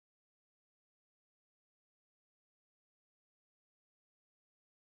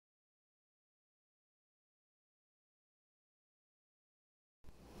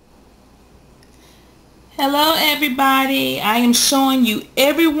Hello everybody. I am showing you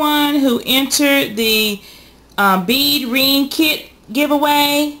everyone who entered the bead ring kit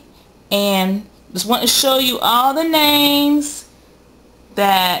giveaway, and just want to show you all the names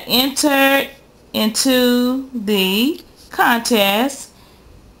that entered into the contest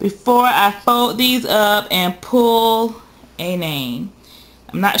before I fold these up and pull a name.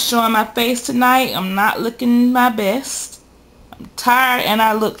 I'm not showing my face tonight. I'm not looking my best. I'm tired and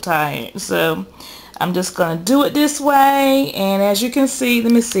I look tired, so I'm just going to do it this way. And as you can see,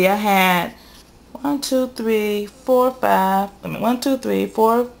 let me see, I had 1, 2, 3, 4, 5, 1, 2, 3,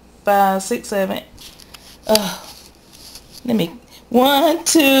 4, 5, 6, 7, let me, 1,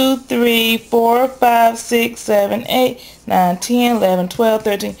 2, 3, 4, 5, 6, 7, 8, 9, 10, 11, 12,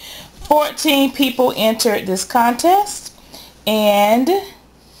 13, 14 people entered this contest, and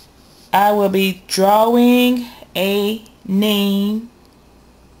I will be drawing a name,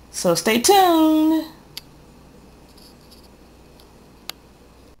 so stay tuned.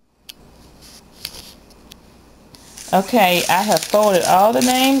 Okay, I have folded all the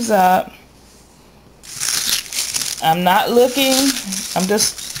names up. I'm not looking. I'm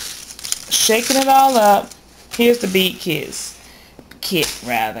just shaking it all up. Here's the bead kit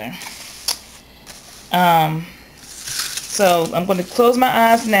rather. So I'm going to close my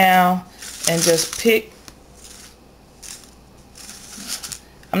eyes now and just pick.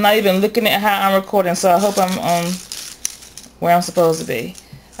 I'm not even looking at how I'm recording, so I hope I'm on where I'm supposed to be.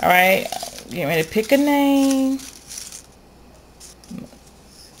 Alright, getting ready to pick a name.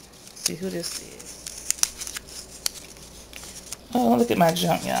 Let's see who this is. Oh, look at my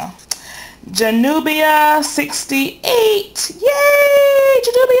junk, y'all. Janubia 68. Yay!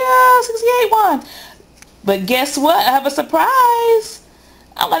 Janubia 68 won. But guess what? I have a surprise.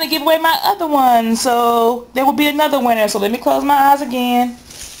 I'm going to give away my other one. So there will be another winner. So let me close my eyes again.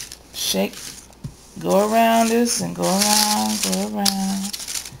 Shake. Go around this and go around. Go around.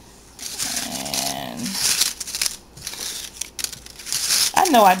 And I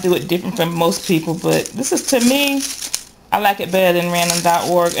know I do it different from most people, but this is, to me, I like it better than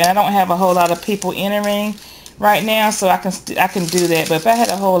random.org, and I don't have a whole lot of people entering right now, so I can do that. But if I had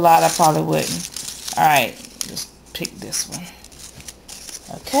a whole lot, I probably wouldn't. All right, just pick this one.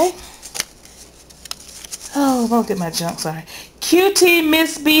 Okay. Oh, look at my junk. Sorry. QT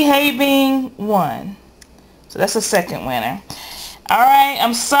Misbehaving 1. So that's the second winner. All right.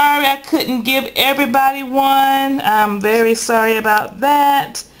 I'm sorry I couldn't give everybody one. I'm very sorry about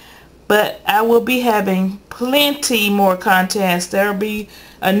that. But I will be having plenty more contests. There will be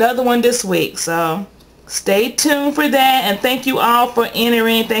another one this week. So stay tuned for that. And thank you all for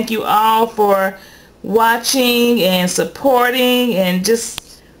entering. Thank you all for watching and supporting and just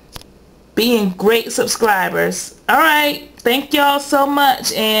being great subscribers. Alright. Thank y'all so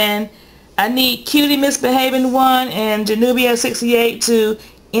much. And I need Cutie Misbehaving 1 and Janubia 68 to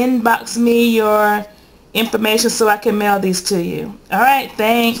inbox me your information so I can mail these to you. Alright,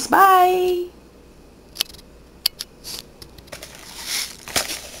 thanks. Bye.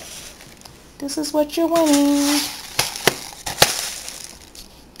 This is what you're winning.